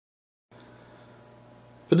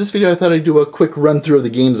For this video I thought I'd do a quick run through of the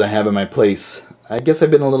games I have in my place. I guess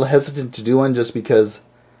I've been a little hesitant to do one just because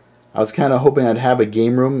I was kind of hoping I'd have a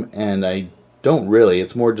game room, and I don't really.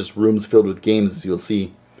 It's more just rooms filled with games, as you'll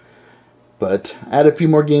see. But I had a few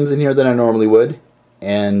more games in here than I normally would,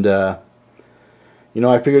 and you know,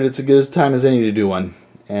 I figured it's a good time as any to do one.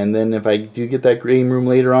 And then if I do get that game room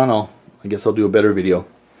later on, I guess I'll do a better video.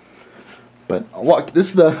 But this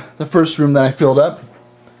is the first room that I filled up.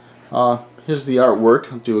 Here's the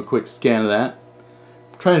artwork. I'll do a quick scan of that.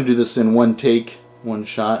 I'm trying to do this in one take, one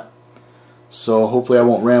shot. So hopefully I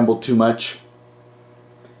won't ramble too much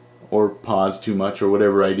or pause too much or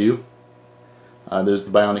whatever I do. There's the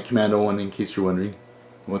Bionic Commando one, in case you're wondering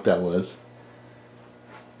what that was.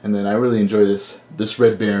 And then I really enjoy this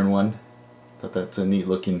Red Baron one. Thought that's a neat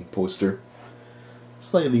looking poster.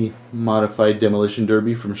 Slightly modified Demolition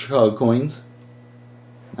Derby from Chicago Coins.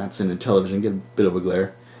 That's in a television, get a bit of a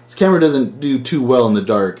glare. This camera doesn't do too well in the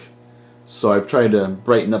dark, so I've tried to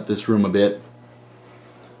brighten up this room a bit.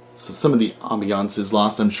 So some of the ambiance is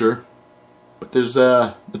lost, I'm sure. But there's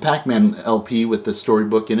the Pac-Man LP with the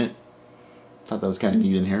storybook in it. Thought that was kind of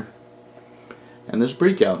neat in here. And there's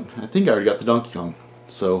Breakout. I think I already got the Donkey Kong.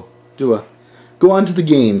 So go on to the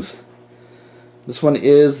games. This one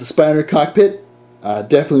is the Spy Cockpit.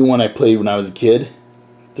 Definitely one I played when I was a kid.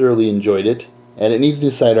 Thoroughly enjoyed it. And it needs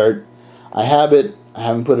new side art. I have it. I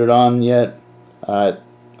haven't put it on yet. Well,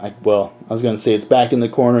 I was going to say it's back in the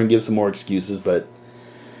corner and give some more excuses, but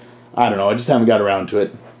I don't know. I just haven't got around to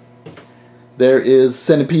it. There is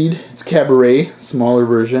Centipede. It's Cabaret, smaller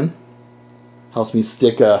version. Helps me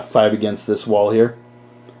stick a 5 against this wall here.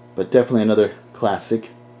 But definitely another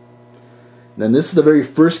classic. Then this is the very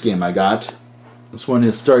first game I got. This one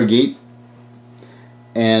is Stargate.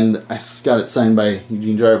 And I got it signed by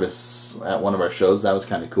Eugene Jarvis at one of our shows. That was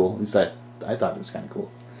kind of cool. At least I thought it was kind of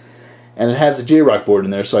cool. And it has a J-Rock board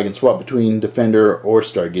in there, so I can swap between Defender or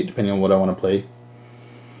Stargate, depending on what I want to play.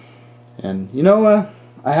 And, you know,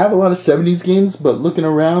 I have a lot of 70s games, but looking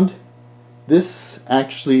around, this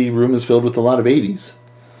actually room is filled with a lot of 80s.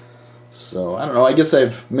 So, I don't know, I guess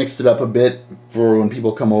I've mixed it up a bit for when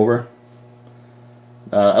people come over.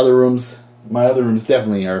 My other rooms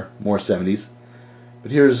definitely are more 70s. But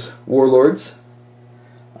here's Warlords.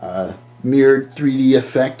 Mirrored 3D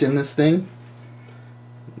effect in this thing.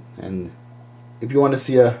 And if you want to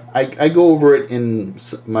see I go over it in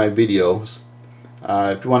my videos.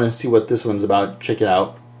 If you want to see what this one's about, check it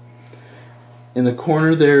out. In the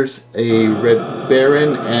corner there's a Red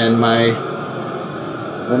Baron and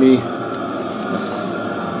let me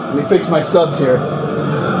fix my subs here.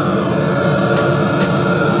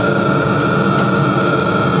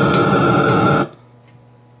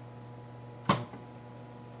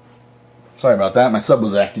 Sorry about that, my sub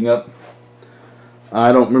was acting up.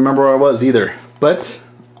 I don't remember where I was either, but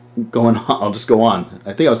I'll just go on.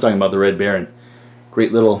 I think I was talking about the Red Baron.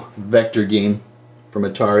 Great little vector game from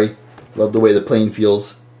Atari. Love the way the plane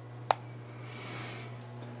feels.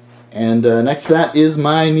 And next to that is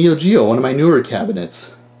my Neo Geo, one of my newer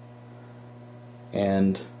cabinets.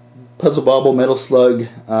 And Puzzle Bobble Metal Slug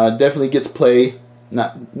definitely gets play.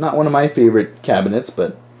 Not one of my favorite cabinets,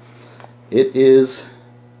 but it is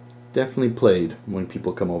definitely played when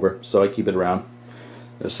people come over, so I keep it around.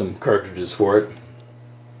 There's some cartridges for it.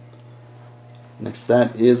 Next to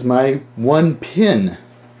that is my 1-pin,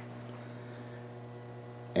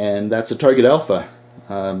 and that's a Target Alpha.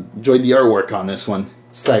 Enjoyed the artwork on this one.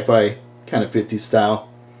 Sci-fi, kind of 50s style,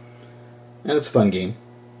 and it's a fun game.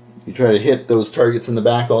 You try to hit those targets in the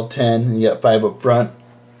back, all 10, and you got 5 up front.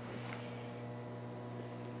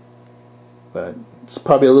 But it's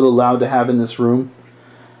probably a little loud to have in this room,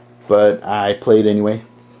 but I played anyway.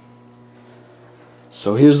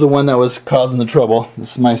 So here's the one that was causing the trouble.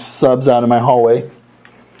 This is my subs out in my hallway.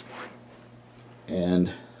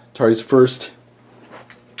 And Atari's first,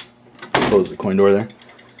 close the coin door there,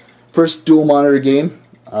 first dual monitor game.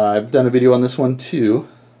 I've done a video on this one too.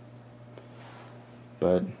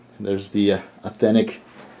 But there's the authentic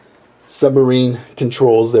submarine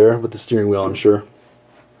controls there with the steering wheel, I'm sure.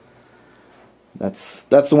 That's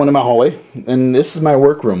the one in my hallway. And this is my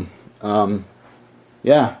workroom.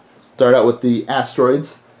 Yeah. Start out with the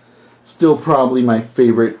Asteroids. Still probably my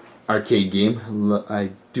favorite arcade game. I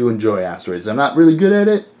do enjoy Asteroids. I'm not really good at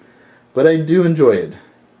it, but I do enjoy it.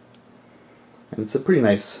 And it's a pretty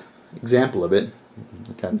nice example of it.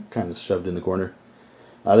 Kind of shoved in the corner.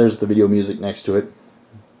 There's the video music next to it.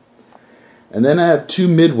 And then I have 2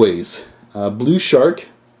 Midways. Blue Shark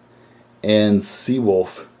and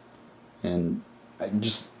Seawolf. And I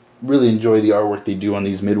just really enjoy the artwork they do on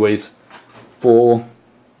these Midways. Full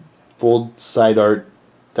side art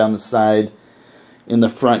down the side. in the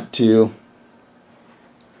front too.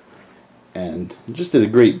 And just did a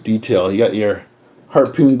great detail. You got your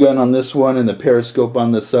harpoon gun on this one and the periscope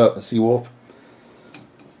on the Seawolf.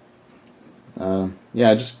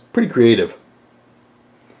 Yeah, just pretty creative.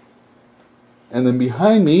 And then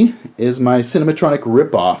behind me is my Cinematronic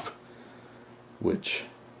ripoff, which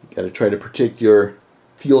you got to try to protect your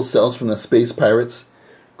fuel cells from the space pirates.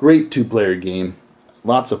 Great two-player game,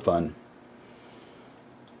 lots of fun,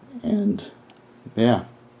 and yeah,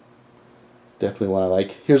 definitely one I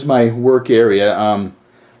like. Here's my work area. I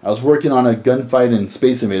was working on a gunfight in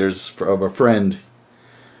Space Invaders of a friend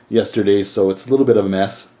yesterday, so it's a little bit of a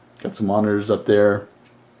mess. Got some monitors up there,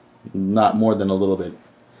 not more than a little bit.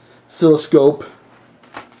 Oscilloscope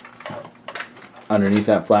underneath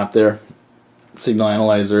that flap there. Signal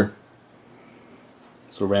analyzer.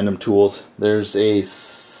 So random tools. There's a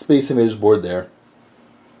Space Invaders board there.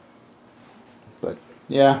 But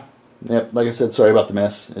yeah, yep, like I said, sorry about the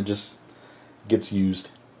mess. It just gets used.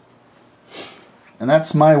 And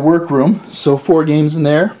that's my workroom. So 4 games in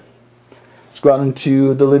there. Let's go out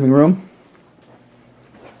into the living room.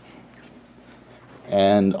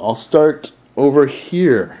 And I'll start over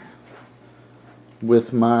here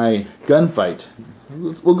with my gunfight.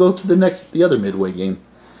 We'll go to the other Midway game.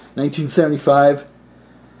 1975.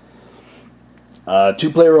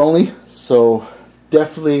 2-player only, so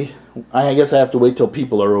definitely, I guess I have to wait till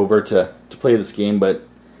people are over to play this game, but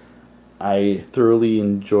I thoroughly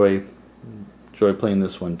enjoy playing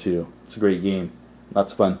this one too. It's a great game.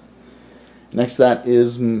 Lots of fun. Next to that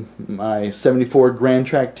is my 74 Grand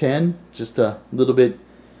Track 10, just a little bit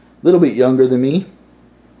younger than me.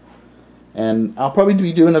 And I'll probably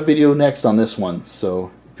be doing a video next on this one,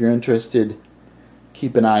 so if you're interested,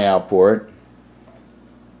 keep an eye out for it.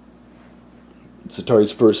 It's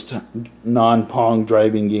Atari's first non-Pong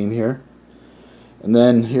driving game here. And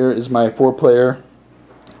then here is my four-player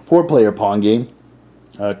Pong game,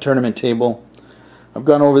 tournament table. I've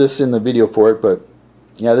gone over this in the video for it, but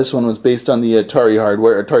yeah, this one was based on the Atari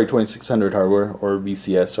hardware, Atari 2600 hardware, or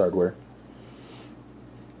VCS hardware.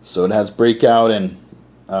 So it has Breakout and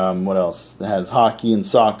what else? It has hockey and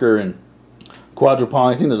soccer and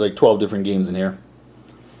Quadrupong. I think there's like 12 different games in here.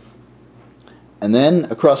 And then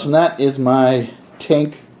across from that is my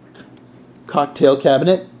tank cocktail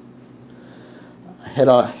cabinet.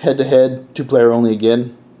 Head-to-head, 2-player only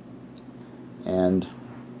again. And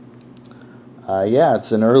yeah,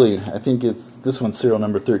 it's an early. I think this one's serial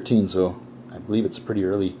number 13, so I believe it's a pretty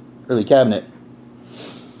early cabinet.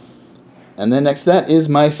 And then next to that is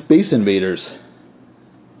my Space Invaders.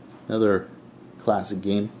 Another classic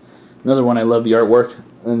game. Another one I love the artwork,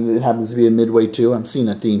 and it happens to be a Midway too. I'm seeing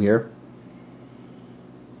a theme here.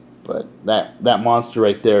 But that monster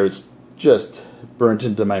right there is just burnt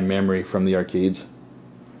into my memory from the arcades.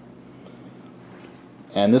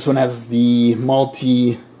 And this one has the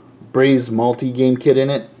Braze multi-game kit in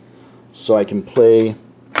it, so I can play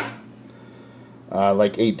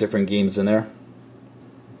like 8 different games in there.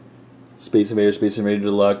 Space Invader, Space Invader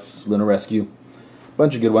Deluxe, Lunar Rescue.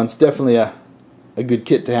 Bunch of good ones. Definitely a good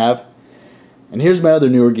kit to have. And here's my other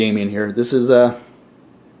newer game in here. This is trying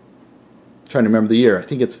to remember the year. I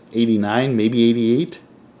think it's 89, maybe 88.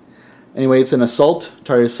 Anyway, it's an Assault,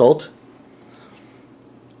 Atari Assault.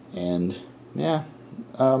 And yeah,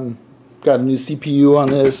 got a new CPU on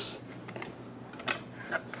this.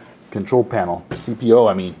 Control panel, CPO,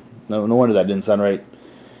 I mean. No wonder that didn't sound right.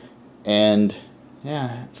 And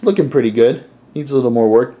yeah, it's looking pretty good. Needs a little more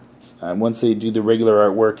work. Once they do the regular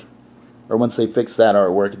artwork, or once they fix that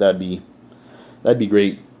artwork, that'd be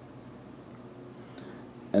great.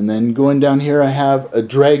 And then going down here, I have a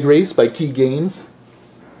Drag Race by Key Games.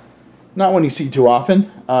 Not one you see too often.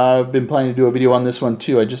 I've been planning to do a video on this one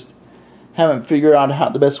too. I just haven't figured out how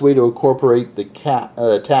the best way to incorporate the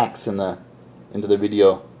tacks into the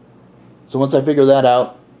video. So once I figure that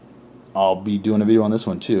out, I'll be doing a video on this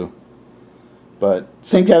one too. But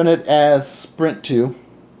same cabinet as Sprint 2.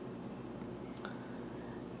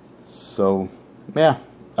 So yeah,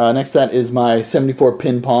 next to that is my 74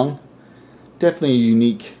 Ping Pong. Definitely a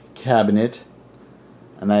unique cabinet,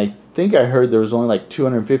 and I think I heard there was only like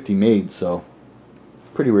 250 made, so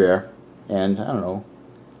pretty rare. And I don't know,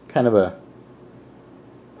 kind of a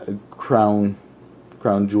crown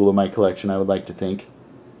jewel of my collection, I would like to think.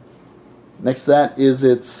 Next to that is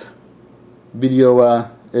its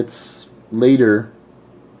later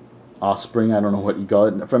offspring, I don't know what you call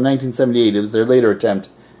it, from 1978. It was their later attempt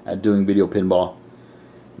at doing video pinball.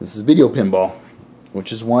 This is Video Pinball,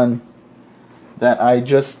 which is one that I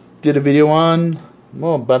just did a video on,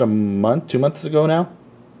 well, about 2 months ago now.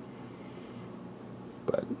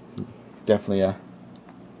 But definitely a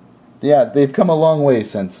yeah, they've come a long way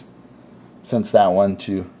since that one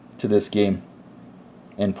to this game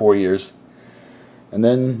in 4 years. And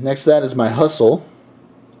then next to that is my Hustle,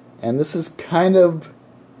 and this is kind of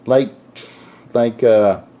like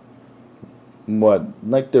what,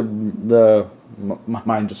 like my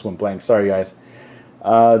mind just went blank. Sorry guys.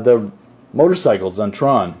 The motorcycles on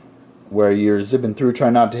Tron, where you're zipping through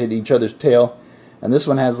trying not to hit each other's tail, and this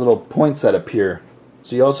one has little points that appear.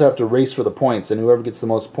 So you also have to race for the points, and whoever gets the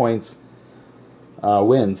most points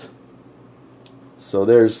wins. So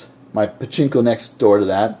there's my pachinko next door to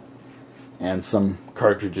that, and some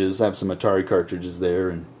cartridges. I have some Atari cartridges there,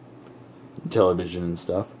 and television and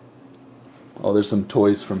stuff. Oh, there's some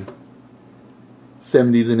toys from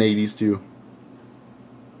 70s and 80s too.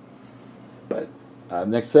 But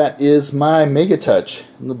next to that is my Mega Touch,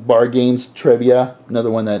 the bar games trivia. Another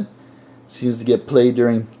one that seems to get played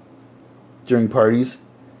during parties.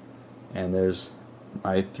 And there's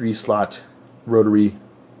my 3-slot rotary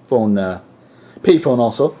phone, payphone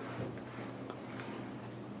also.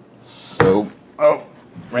 So, oh,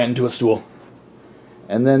 ran into a stool.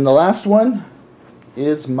 And then the last one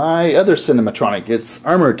is my other Cinematronic. It's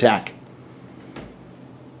Armor Attack.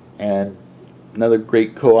 And another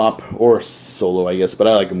great co-op, or solo I guess, but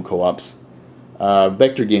I like them co-ops.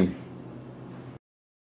 Vector game.